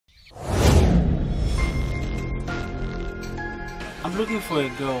I'm looking for a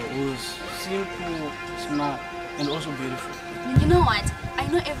girl who's simple, smart, and also beautiful. You know what? I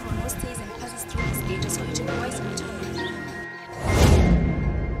know everyone who stays and passes through this gate, so it should be wise to tell me.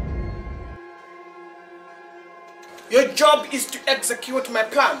 Your job is to execute my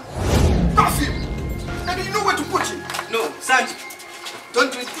plan. Cuff him! And you know where to put him. No, Sanji,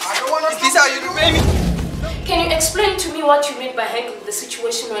 don't do this. I don't want to. Is this how you repay me? Can you explain to me what you mean by handling the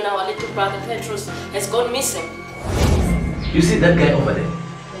situation when our little brother Petros has gone missing? You see that guy over there?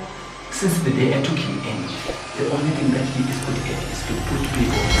 Since the day I took him in, the only thing that he is good at is to put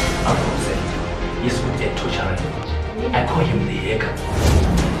people out of safety. He's good at torturing. I call him the hacker.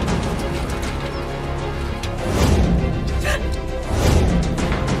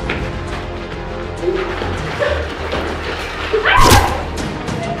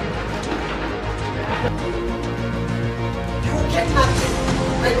 Get nothing.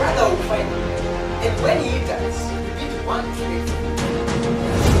 My brother will find him. And when he does, you'll be the one to wait.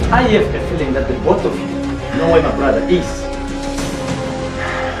 I have a feeling that the both of you know where my brother is.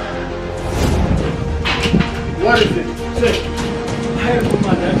 What is it? Say, I have no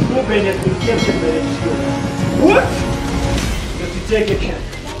mother. Nobody has been captured by the What? You have to take a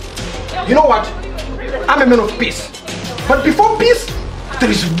chance. You know what? I'm a man of peace. But before peace, there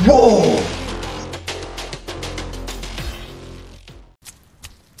is war.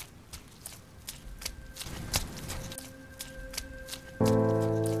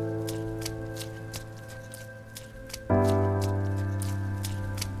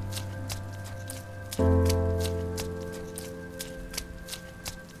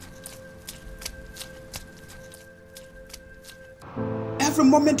 Every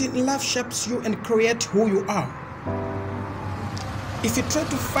moment in life shapes you and creates who you are. If you try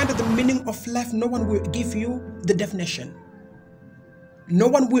to find the meaning of life, no one will give you the definition. No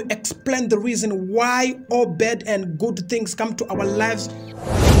one will explain the reason why all bad and good things come to our lives.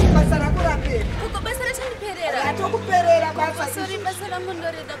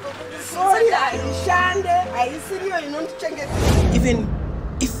 Even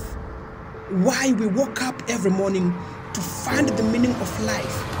if why we woke up every morning to find the meaning of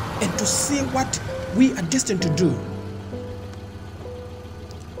life and to see what we are destined to do.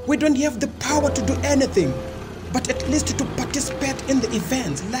 We don't have the power to do anything, but at least to participate in the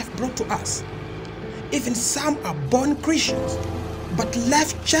events life brought to us. Even some are born Christians, but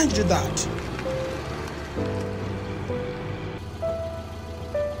life changed that.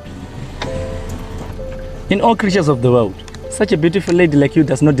 In all creatures of the world, such a beautiful lady like you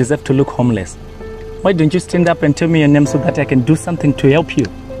does not deserve to look homeless. Why don't you stand up and tell me your name so that I can do something to help you?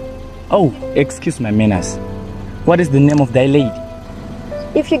 Oh, excuse my manners. What is the name of thy lady?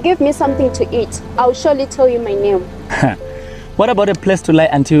 If you give me something to eat, I'll surely tell you my name. What about a place to lie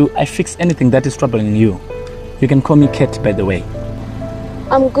until I fix anything that is troubling you? You can call me Kate, by the way.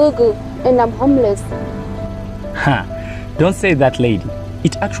 I'm Gugu, and I'm homeless. Don't say that, lady.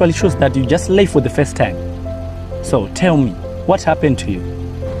 It actually shows that you just lay for the first time. So tell me, what happened to you?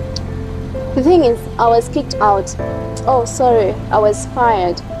 The thing is, I was kicked out. Oh, sorry, I was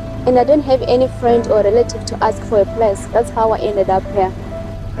fired. And I don't have any friend or relative to ask for a place. That's how I ended up here.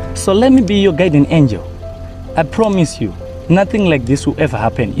 So let me be your guardian angel. I promise you, nothing like this will ever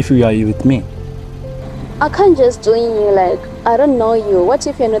happen if you are with me. I can't just join you like, I don't know you. What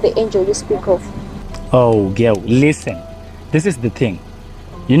if you're not the angel you speak of? Oh, girl, listen. This is the thing.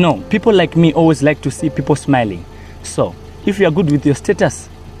 You know, people like me always like to see people smiling. So, if you are good with your status,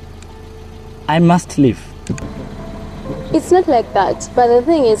 I must leave. It's not like that, but the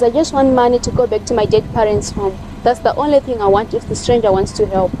thing is, I just want money to go back to my dead parents' home. That's the only thing I want if the stranger wants to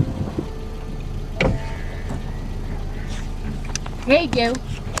help. Hey girl,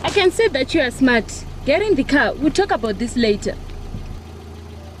 I can see that you are smart. Get in the car, we'll talk about this later.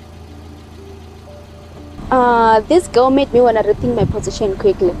 This girl made me want to rethink my position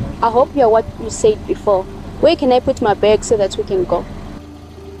quickly. I hope you're what you said before. Where can I put my bag so that we can go?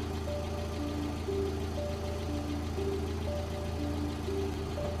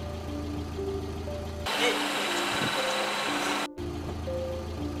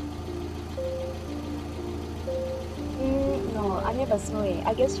 No, I never saw it.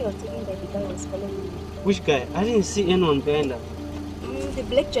 I guess she was thinking that the guy was following me. Which guy? I didn't see anyone behind her. The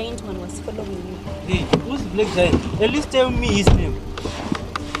black giant one was following me. Hey, who's the black giant? At least tell me his name.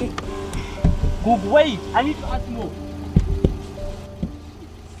 Good, wait, I need to ask more.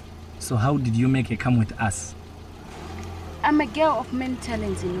 So how did you make her come with us? I'm a girl of many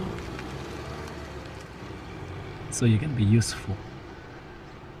talents, you know. So you can be useful.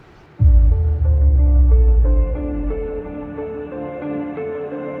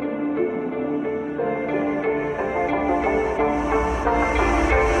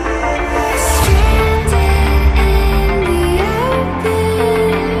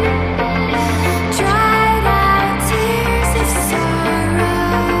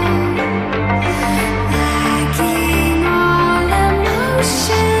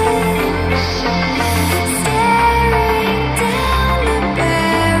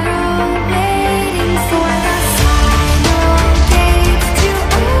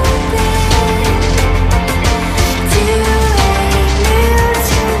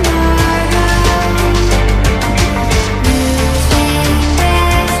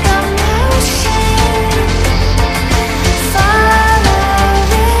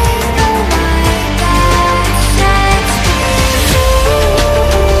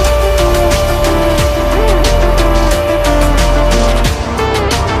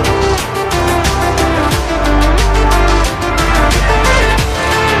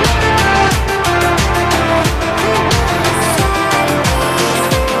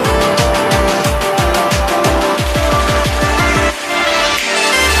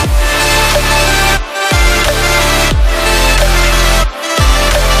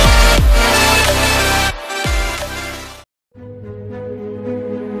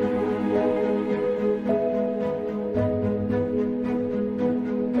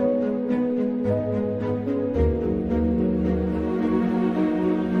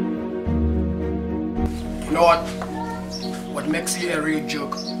 You know what makes you a real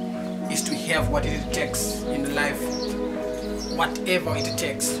joke is to have what it takes in life. Whatever it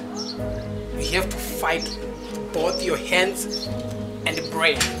takes. You have to fight both your hands and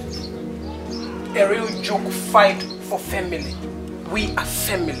brain. A real joke fight for family. We are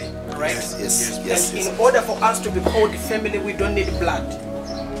family, right? Yes. And in order for us to be called family, we don't need blood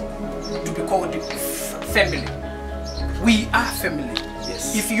to be called family. We are family.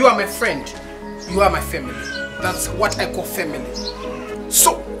 Yes. If you are my friend, you are my family. That's what I call family.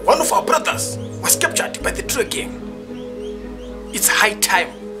 So, one of our brothers was captured by the drug gang. It's high time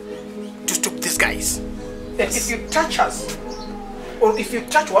to stop these guys. And if you touch us, or if you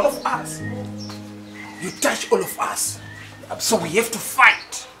touch one of us, you touch all of us. So we have to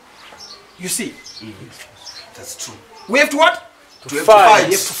fight. You see? That's true. We have to what? To fight.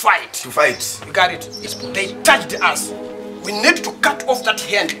 We have to fight. To fight. You got it? They touched us. We need to cut off that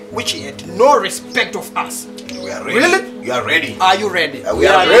hand which had no respect of us. We are ready. Really? You are ready. Are you ready? We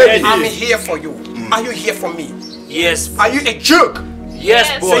are ready. I'm here for you. Are you here for me? Yes. Are you a jerk? Yes,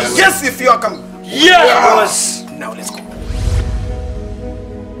 boss. Say yes if you are coming. Yes, boss. Now let's go.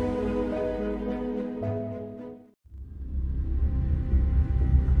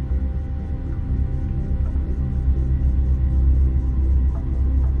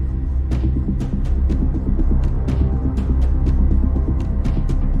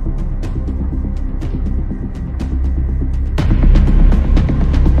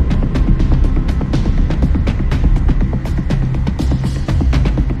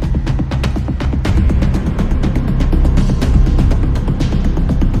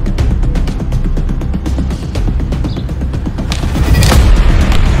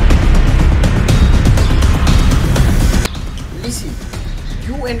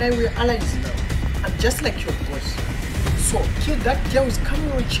 And I will allies now. I'm just like your boss. So kill that girl who's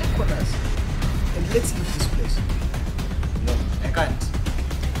coming on check on us. And let's leave this place. No, I can't.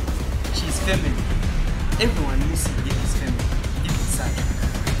 She's family. Everyone missing here is family. Even sad.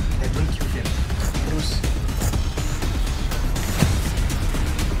 I don't kill them.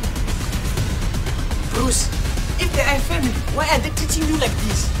 Bruce, if they are family, why are they treating you like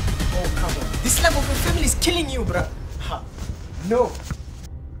this? Oh, come on. This life of a family is killing you, bruh. No.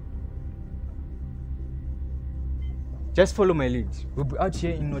 Just follow my lead. We'll be out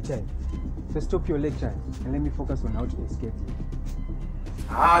here in no time. So stop your lecture and let me focus on how to escape.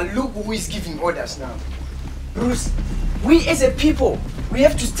 Look who is giving orders now. Bruce, we as a people, we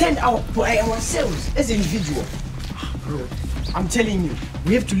have to stand out by ourselves as individuals. Bro, I'm telling you,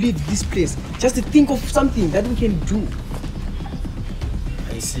 we have to leave this place. Just to think of something that we can do.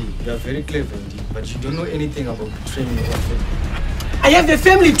 I see. You are very clever indeed, but you don't know anything about training your family. I have a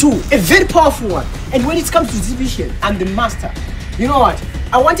family too, a very powerful one. And when it comes to division, I'm the master. You know what?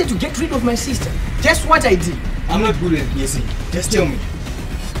 I wanted to get rid of my sister. Guess what I did? I'm not good at guessing. Just tell me.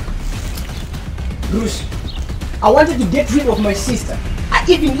 Bruce, I wanted to get rid of my sister. I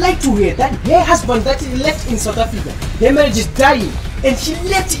even lied to her that her husband that is left in South Africa, their marriage is dying. And she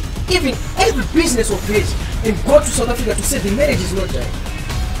left even every business of hers and go to South Africa to say the marriage is not dying.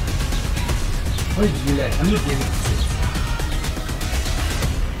 Why did you lie? I'm not getting it.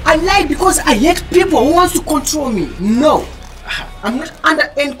 I lied because I hate people who wants to control me. No, I'm not under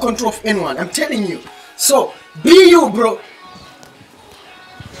any control of anyone. I'm telling you. So, be you, bro.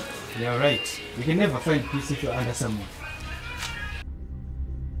 You're right. You can never find peace if you're under someone.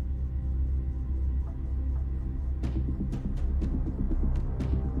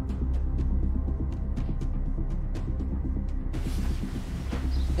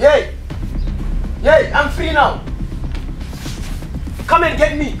 Hey! Hey, I'm free now. Come and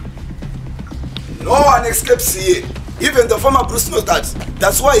get me. No one escapes here. Even the former Bruce knows that.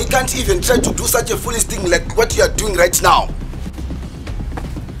 That's why he can't even try to do such a foolish thing like what you are doing right now.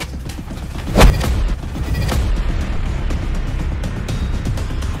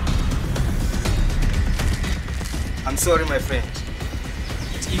 I'm sorry, my friend.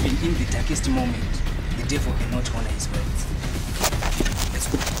 But even in the darkest moment, the devil cannot honor his words. Let's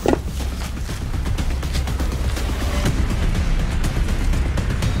go.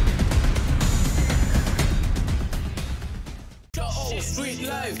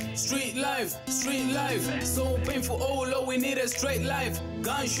 Street life, so painful, oh Lord, we need a straight life.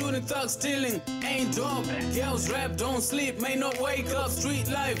 Gun shooting, thug stealing, ain't dope. Girls rap, don't sleep, may not wake up. Street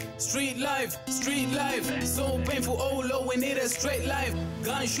life, so painful, oh Lord, we need a straight life.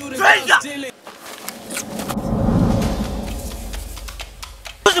 Gun shooting, thug stealing.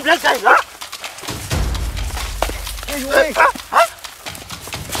 Who's the black guy, huh? Hey, you wait.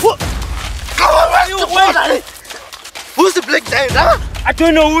 Who's the black guy, huh? I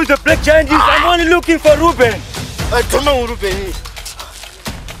don't know who the black giant is. I'm only looking for Ruben. I don't know who Ruben is.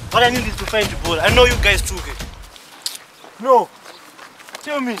 What I need is to find the ball. I know you guys took it. No.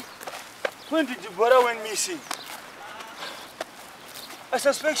 Tell me, when did Deborah went missing? I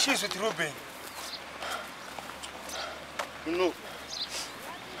suspect she's with Ruben. You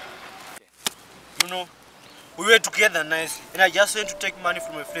know, we were together nicely, and I just went to take money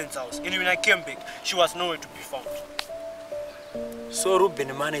from a friend's house. And when I came back, she was nowhere to be found. So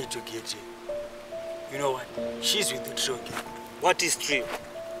Ruben managed to get her. You know what? She's with the Trio. What is Trio?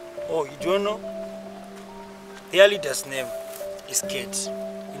 Oh, you don't know? Their leader's name is Kate.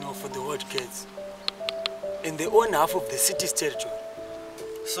 You know, for the word Kate. And they own half of the city's territory.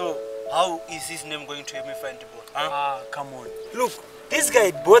 So, how is his name going to help me find the ball? Huh? Come on. Look, this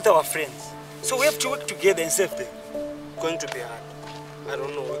guy, both our friends. So we have to work together and save them. Going to be hard. I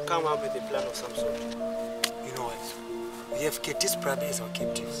don't know. We'll come up with a plan of some sort. You know what? We have Katie's brother as our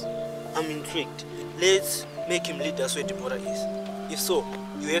captives. I'm intrigued. Let's make him lead us where Deborah is. If so,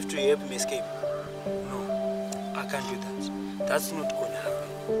 you have to help him escape. No, I can't do that. That's not going to happen.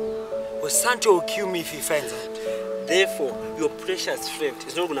 Well, Sancho will kill me if he finds out. Therefore, your precious friend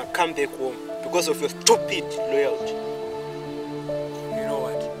is not going to come back home because of your stupid loyalty. You know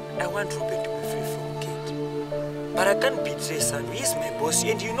what? I want Ruben to be free from Kate. But I can't betray Sancho. He's my boss,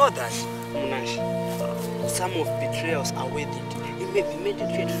 and you know that. Munash, some of betrayals are worth it. You may be made a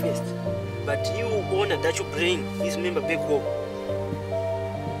trade first, but you honor that you bring his member back home.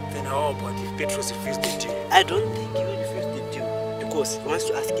 Then how about if Petros refused the deal? I don't think he will refuse the deal because he wants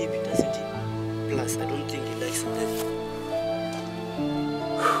to escape it, doesn't he? Plus, I don't think he likes it.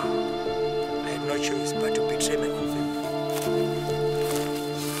 I had no choice but to betray my own family.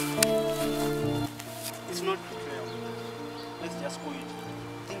 It's not betrayal. Let's just go in.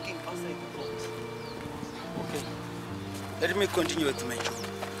 Thinking outside the box. Okay. Let me continue with my job.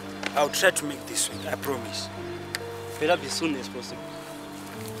 I'll try to make this work, I promise. Better be soon as possible.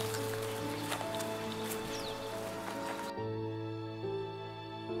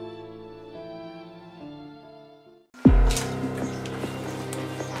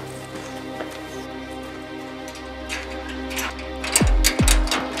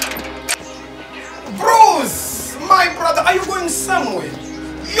 Bruce! My brother, are you going somewhere?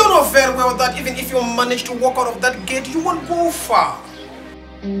 You know very well that even if you manage to walk out of that gate, you won't go far.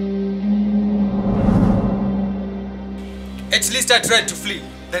 At least I tried to flee,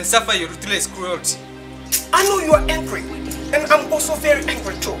 then suffer your ruthless cruelty. I know you are angry, and I'm also very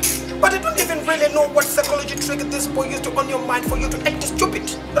angry too. But I don't even really know what psychology trick this boy used to on your mind for you to act stupid.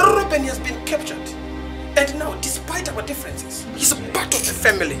 Ruben has been captured. And now, despite our differences, he's a part of the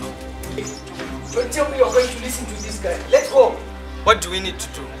family. Don't tell me you're going to listen to this guy. Let's go. What do we need to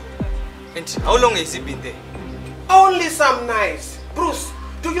do? And how long has he been there? Only some nights. Bruce,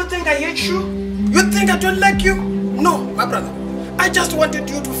 do you think I hate you? You think I don't like you? No, my brother. I just wanted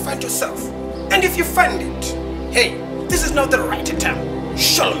you to find yourself. And if you find it, hey, this is not the right time.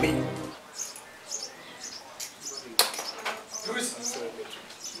 Show me. Bruce,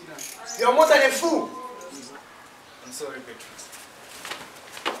 you're more than a fool. I'm sorry, Beatrice.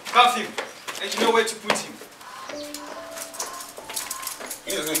 Cuff him, and you know where to put him.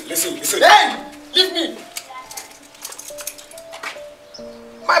 Listen. Hey! Leave me!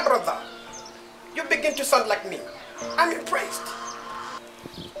 My brother, you begin to sound like me. I'm impressed.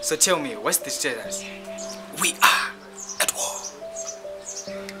 So tell me, what's the status? We are at war.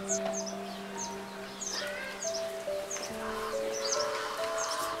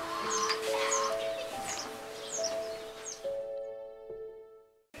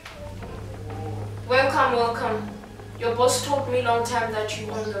 Welcome. Your boss told me long time that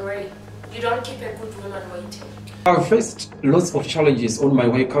you on the way. You don't keep a good woman waiting. I've faced lots of challenges on my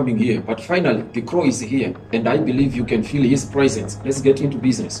way coming here, but finally the crow is here, and I believe you can feel his presence. Let's get into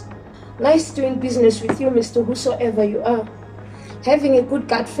business. Nice doing business with you, Mr. Whosoever you are. Having a good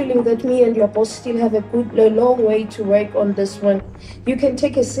gut feeling that me and your boss still have a long way to work on this one. You can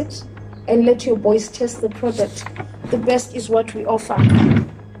take a seat and let your boys test the product. The best is what we offer.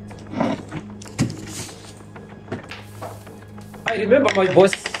 I remember my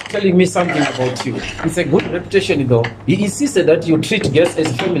boss telling me something about you. It's a good reputation though. He insisted that you treat guests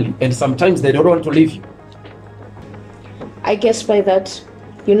as family, and sometimes they don't want to leave you. I guess by that,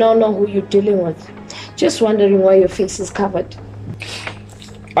 you now know who you're dealing with. Just wondering why your face is covered.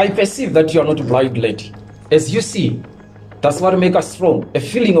 I perceive that you are not a blind lady. As you see, that's what makes us strong. A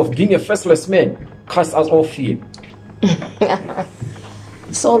feeling of being a faceless man casts us all fear.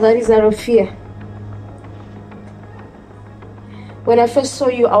 So that is out of fear. When I first saw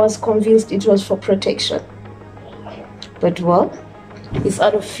you, I was convinced it was for protection. But well, is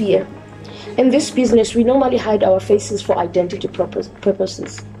out of fear. In this business, we normally hide our faces for identity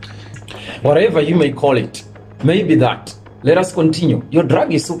purposes. Whatever you may call it, maybe that. Let us continue. Your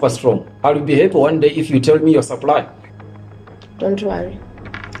drug is super strong. I will be happy one day if you tell me your supply. Don't worry.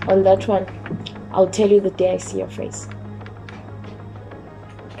 On that one, I'll tell you the day I see your face.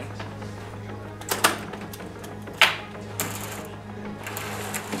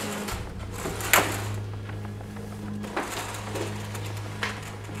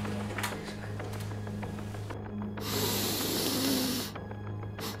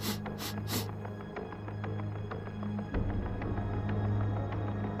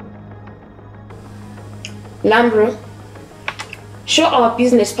 Lambro, show our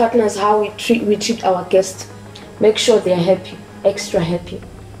business partners how we treat our guests. Make sure they are happy, extra happy.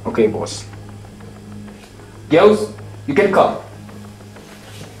 Okay, boss. Girls, you can come.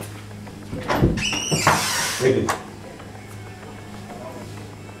 Ready.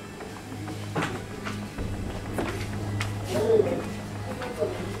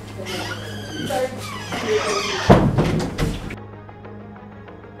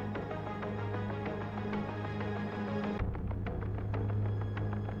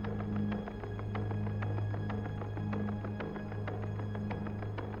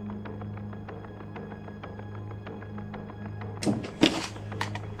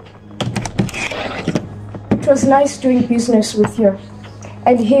 It was nice doing business with you.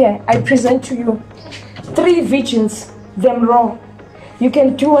 And here, I present to you 3 virgins, them raw. You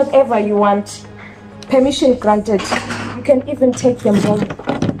can do whatever you want. Permission granted. You can even take them home.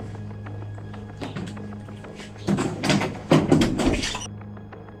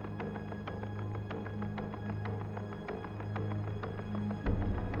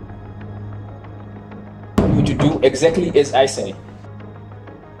 You to do exactly as I say.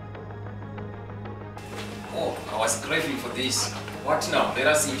 Oh, I was craving for this. What now? Let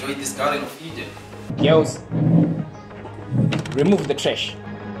us enjoy this Garden of Eden. Girls, remove the trash.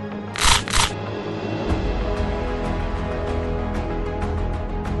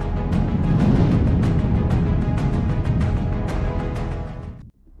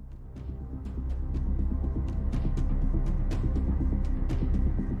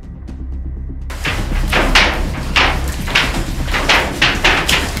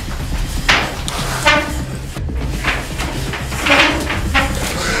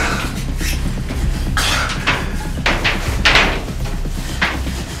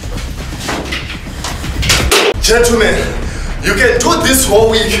 Gentlemen, you can do this whole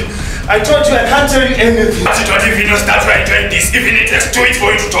week. I told you I can't tell you anything. But you don't even know start right doing this. Even it takes 2 weeks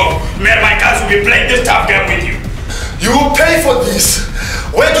for you to talk. Me and my guys will be playing this tough game with you. You will pay for this.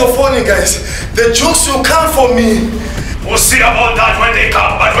 Wait your phone, guys. The jokes will come for me. We'll see about that when they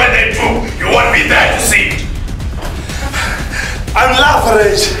come, but when they do, you won't be there to see it. I'm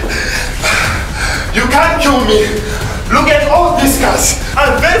leverage. You can't kill me. Look at all these guys.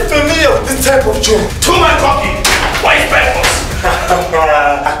 I'm very familiar with this type of joke. Too much talking. Why is purpose?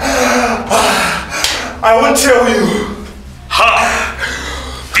 I won't tell you. Ha!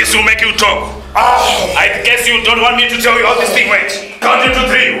 This will make you talk. I guess you don't want me to tell you how this thing went. Count into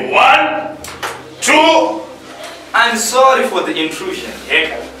 3. 1, 2. I'm sorry for the intrusion.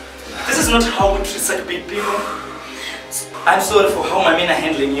 This is not how we treat such big people. I'm sorry for how my men are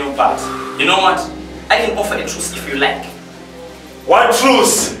handling you, but you know what? I can offer a truce if you like. What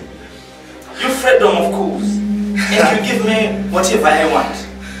truce? You freedom, of course. And you give me whatever I want.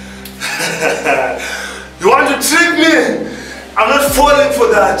 You want to trick me? I'm not falling for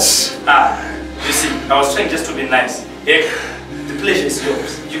that. You see, I was trying just to be nice. The pleasure is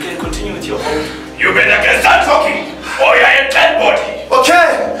yours. You can continue with your hobby. You better get start talking, or you're a dead body.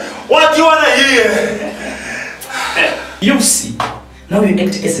 Okay, what do you want to hear? You see, now you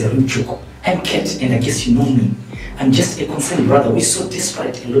act as a real joke. I'm Kat, and I guess you know me. I'm just a concerned brother who is so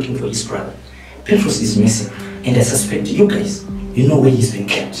desperate and looking for his brother. Petros is missing, and I suspect you guys, you know where he's been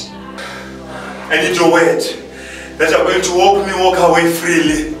kept. I need your word that you're going to walk away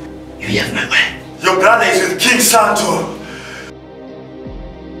freely. You have my word. Your brother is with King Santo.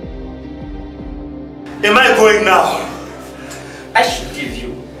 Am I going now? I should give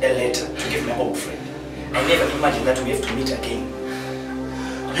you a letter to give my old friend. I never imagined that we have to meet again.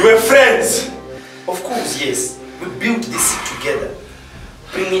 You were friends? Of course, yes. We built this together.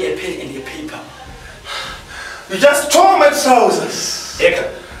 Bring me a pen and a paper. You just tore my trousers.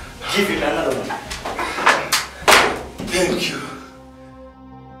 Eka, give him another one. Thank you.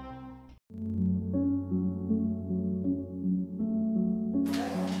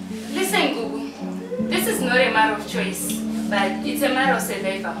 Listen, Gugu. This is not a matter of choice, but it's a matter of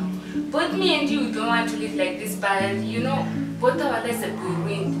survival. Both me and you don't want to live like this, but you know, both our lives have been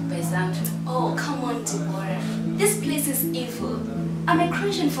ruined by Santo. Oh, come on, Deborah. This place is evil. I'm a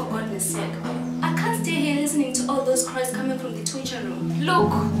Christian, for goodness sake. I can't stay here listening to all those cries coming from the torture room.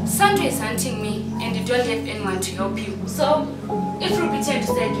 Look, Santo is hunting me and you don't have anyone to help you. So, if we pretend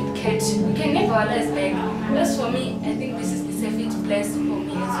to side with Kate, we can never our lives back. As for me, I think this is the safest place for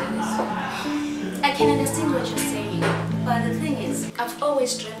me as well as you. I can understand what you're saying, but the thing is, I've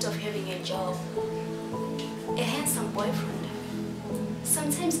always dreamt of having a job. A handsome boyfriend.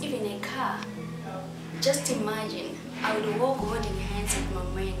 Sometimes even a car. Just imagine, I would walk holding hands with my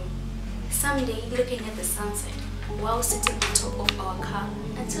man. Someday looking at the sunset while sitting on top of our car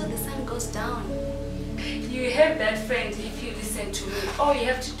until the sun goes down. You have that friend if you listen to me. All you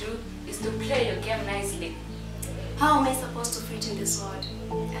have to do is to play your game nicely. How am I supposed to fit in this world?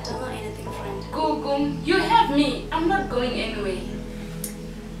 I don't know anything, friend. Gugum, you have me. I'm not going anywhere.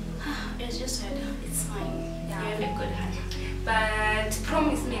 It's just heard. It's fine. Yeah. You have a good heart. But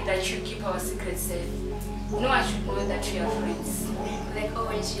promise me that you keep our secret safe. No one should know that we are friends. Like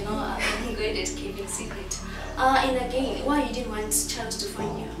always, you know, I'm good at keeping secret. And again, why you didn't want Charles to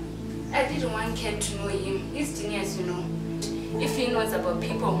find you? I didn't want Ken to know him. He's genius, you know. If he knows about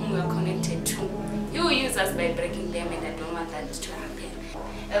people whom we are connected to, he will use us by breaking them, and I don't want that to happen.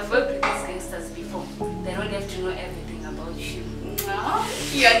 I've worked with these gangsters before. They don't have to know everything about you. No,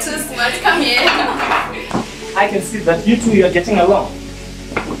 you are too smart. Come here. I can see that you two are getting along.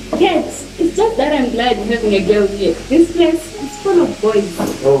 Yes, it's just that I'm glad you're having a girl here. This place is full of boys.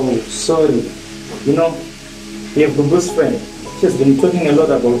 Oh, sorry. You know, we have Gugu's friend. She's been talking a lot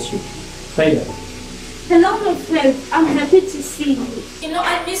about you. Frida. Hello, my friend. I'm happy to see you. You know,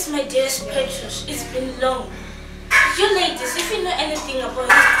 I miss my dearest Petrus. It's been long. You ladies, if you know anything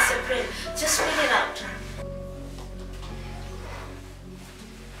about his discipline, just spit it out.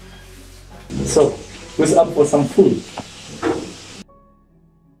 So, who's up for some food?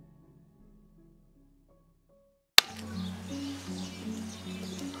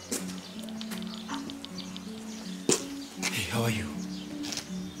 Hey, how are you?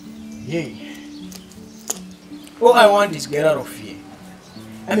 Yay. All I want is get out of here.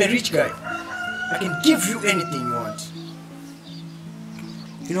 I'm a rich guy. I can give you anything you want.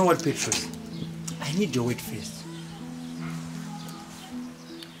 You know what, Petrus? I need your weight first.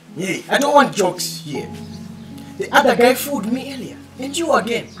 Yay, I don't want jokes here. The other guy fooled me earlier. And you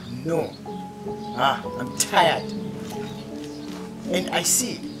again. No. I'm tired. And I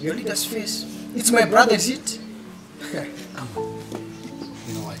see your leader's face. It's my brother, is it? Come on.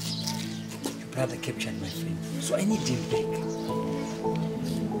 You know what? Your brother captured my friend. So I need him back.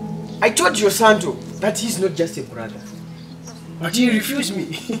 I told you, Santo, that he's not just a brother. But he refused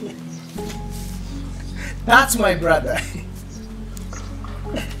me. That's my brother.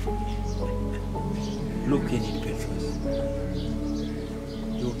 Look in it, Petrus.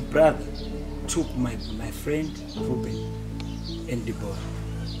 Your brother took my friend Ruben and Deborah.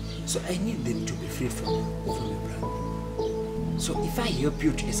 So I need them to be free from your brother. So if I help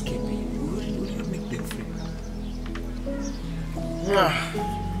you to escape him, will you make them free?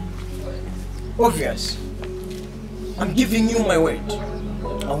 Obvious. I'm giving you my word.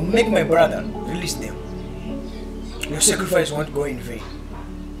 I'll make my brother release them. Your sacrifice won't go in vain.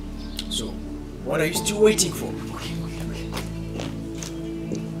 So, what are you still waiting for?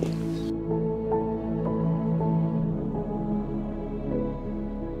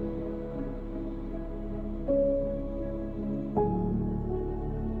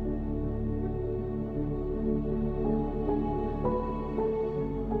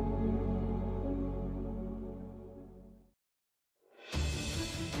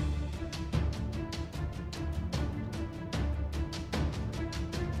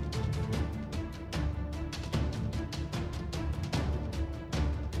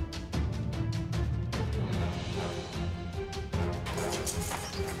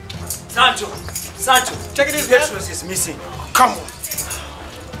 Sancho, take it easy. Petrus is missing. Come on.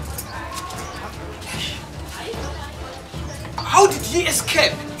 How did he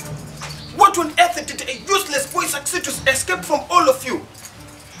escape? What on earth did a useless boy succeed to escape from all of you?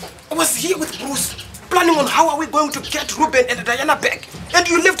 Was he with Bruce, planning on how are we going to get Ruben and Diana back? And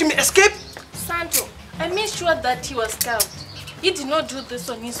you left him escape? Santo, I made sure that he was calm. He did not do this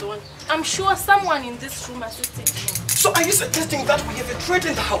on his own. I'm sure someone in this room assisted him. So are you suggesting that we have a threat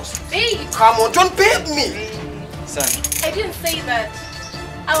in the house? Babe! Come on, don't beg me! Son. I didn't say that.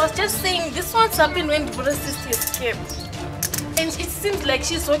 I was just saying this once happened when Deborah's sister escaped. And it seems like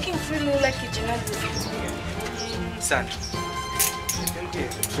she's walking freely like a journalist. Son.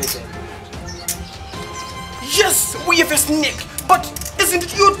 Yes, we have a snake, but isn't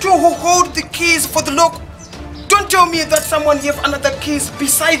it you two who hold the keys for the lock? Don't tell me that someone have another keys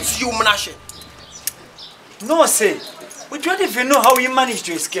besides you, Menashe? No, say. We don't even know how you managed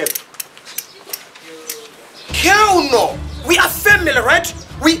to escape. Hell no! We are family, right?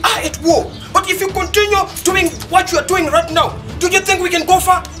 We are at war. But if you continue doing what you are doing right now, do you think we can go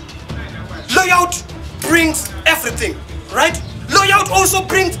far? Loyalty brings everything, right? Loyalty also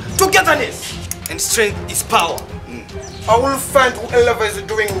brings togetherness. And strength is power. I will find whoever is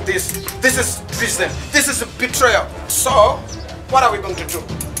doing this. This is treason. This is a betrayal. So, what are we going to do?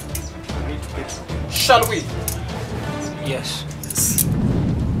 Shall we? Yes.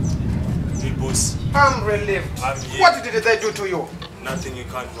 Big boss. I'm relieved. What did they do to you? Nothing you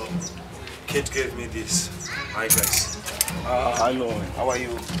can't know. Kate gave me this. Hi guys. I know. How are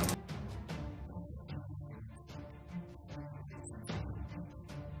you?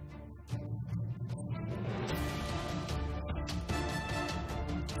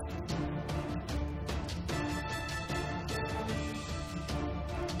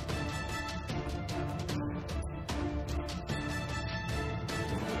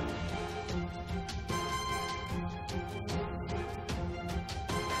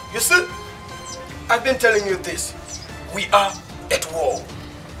 You see, I've been telling you this. We are at war.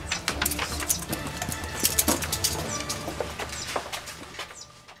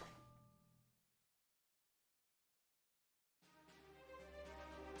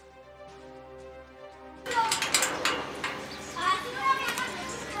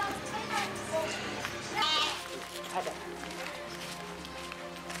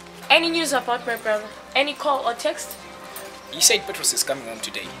 Any news about my brother? Any call or text? He said Petrus is coming home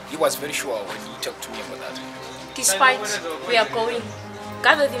today. He was very sure when he talked to me about that. Despite, we are going.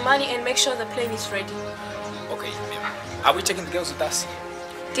 Gather the money and make sure the plane is ready. Okay, are we taking the girls with us?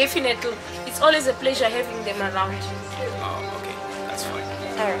 Definitely. It's always a pleasure having them around. Oh, okay. That's fine.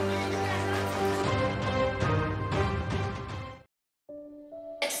 Alright.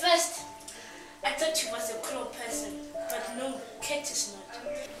 At first, I thought he was a cruel person, but no, Kate is not.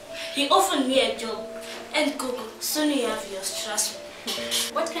 He offered me a job, and Google, soon you have yours, trust me.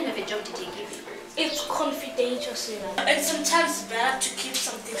 What kind of a job did he give you? It's confidential, Sarah. And sometimes it's better to keep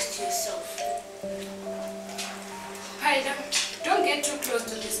some things to yourself. Haida, don't get too close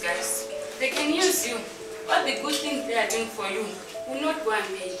to these guys. They can use you. All the good things they are doing for you will not go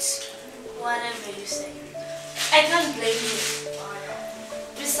unpaid. Whatever you say. I can't blame you.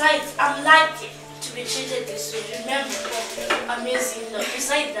 Besides, I'm lucky to be treated this way. Remember, amazing love.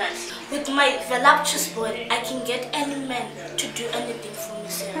 Besides that, with my voluptuous body, I can get any man to do anything for me,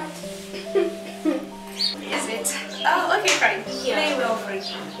 Sarah. Is it? Oh, okay, fine. Yeah. Very well, Frank.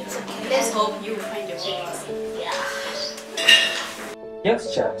 It's okay. Let's hope you find your place. Yeah.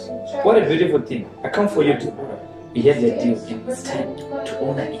 Yes, Charles. What a beautiful thing. I come for you to hear the deal and it's time to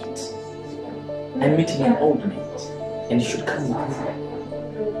honor it. I'm meeting an old mate and you should come with me.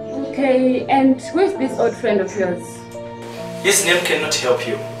 Okay, and where's this old friend of yours? His name cannot help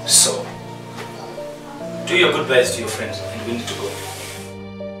you, so do your goodbyes to your friends and we need to go.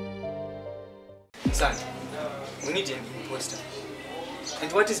 Son, we need an imposter.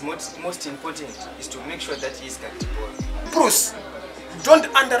 And what is most important is to make sure that he is capable. Bruce, don't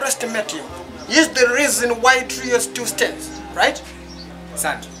underestimate him. He's the reason why Trio still stands, right?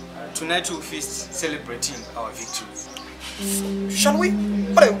 Son, tonight we'll feast celebrating our victory. Shall we?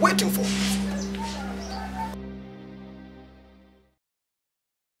 What are you waiting for?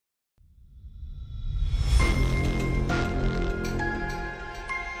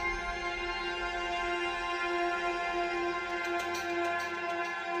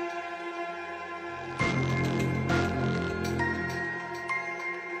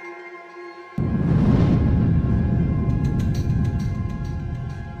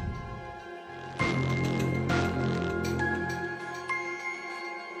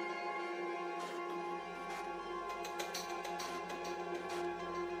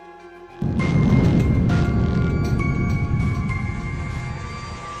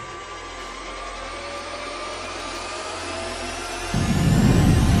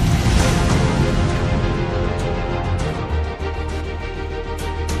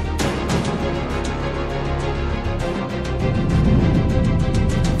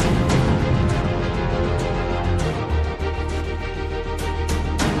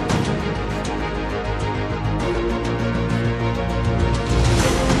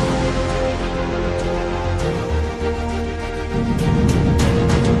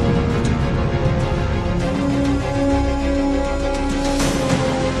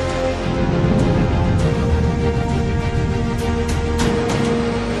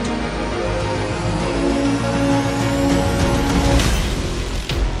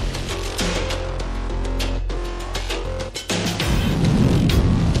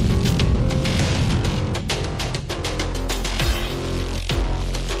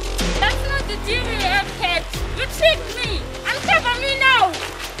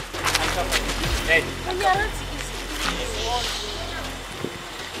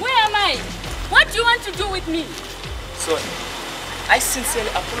 do you want to do with me? Sorry. I sincerely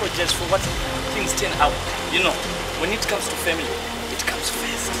apologize for what things turn out. You know, when it comes to family, it comes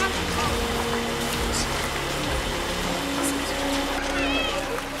first.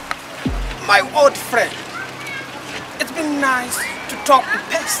 My old friend, it's been nice to talk in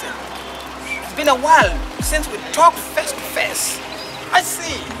person. It's been a while since we talked face to face. I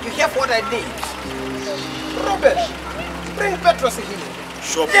see you have what I need. Robert, bring Petros here.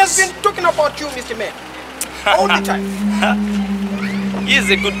 Sure. He has been talking about you, Mr. Man, all the time. He is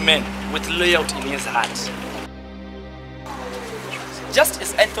a good man with loyalty in his heart. Just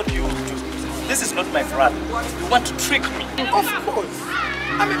as I thought you would do. This is not my brother. You want to trick me? Of course.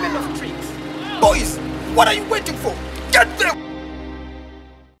 I'm a man of tricks. Boys, what are you waiting for? Get them!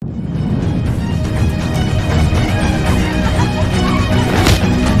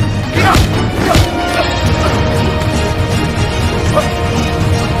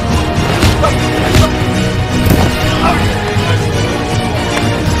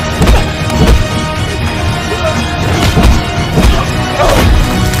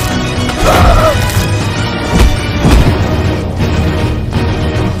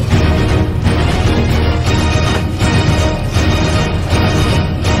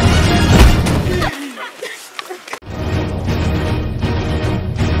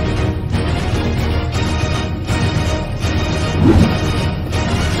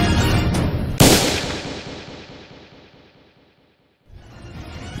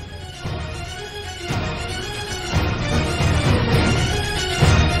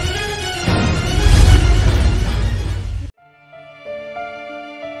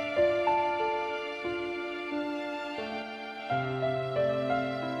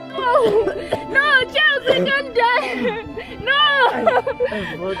 No, Chelsea, don't die! No!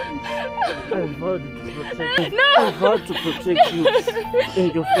 I vowed to protect you and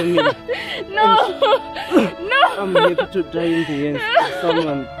your family. No! No! I'm happy to die in the hands of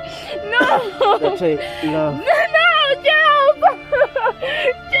someone that I love. No, Charles!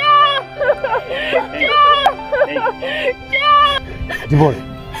 Devoy,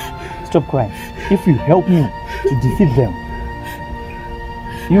 stop crying. If you help me to defeat them,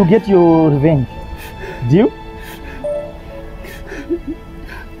 you get your revenge. Deal?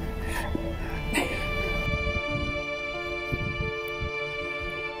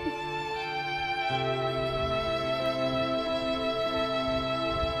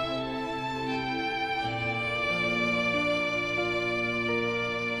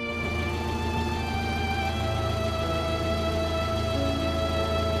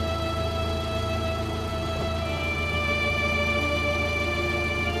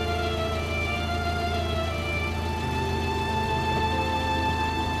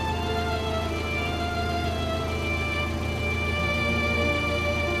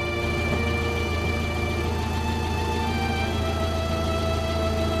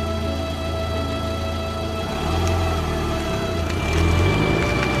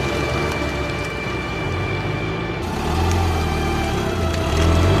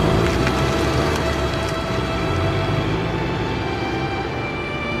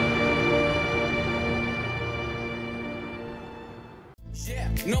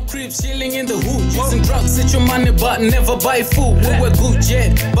 No creeps chilling in the hood, using drugs, set your money but never buy food. We were good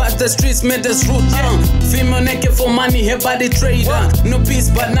yet, but the streets made us rude. Female naked for money, her body trader. No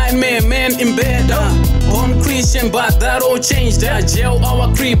peace but nightmare, man in bed. Born Christian, but that all changed. Jail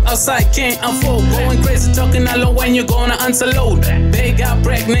our creep, outside can't afford. Going crazy, talking alone when you gonna answer load. They got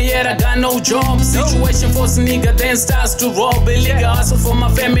pregnant, yet I got no job. Situation force a nigga, then starts to rob. Illegal hustle for my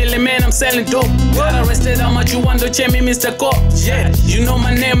family, man, I'm selling dope. Got arrested, how much you want to check me, Mr. Cop? Yeah, you know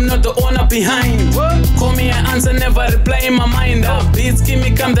my name, not the owner behind. Call me an answer, never reply in my mind. Beats give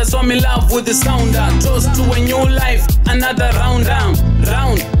me come, that's why me love with the sound. Toast to a new life, another round.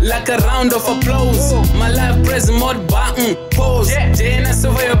 Round like a round of applause. My life press mode button, pose. Then I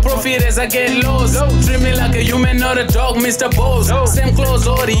survive a profit as I get lost. Treat me like a human, not a dog, Mr. Boss. Same clothes,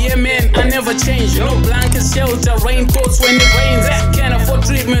 all the yeah, man, I never change. No blankets, shelter, raincoats when it rains. Can't afford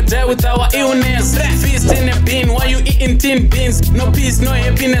treatment, die with our illness. Feast in a bin, while you eating thin beans. No peace, no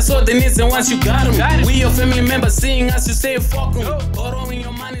happiness, all the needs, and once you got them, we your family members seeing us, you say fuck them. Borrowing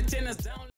your money, 10 us down.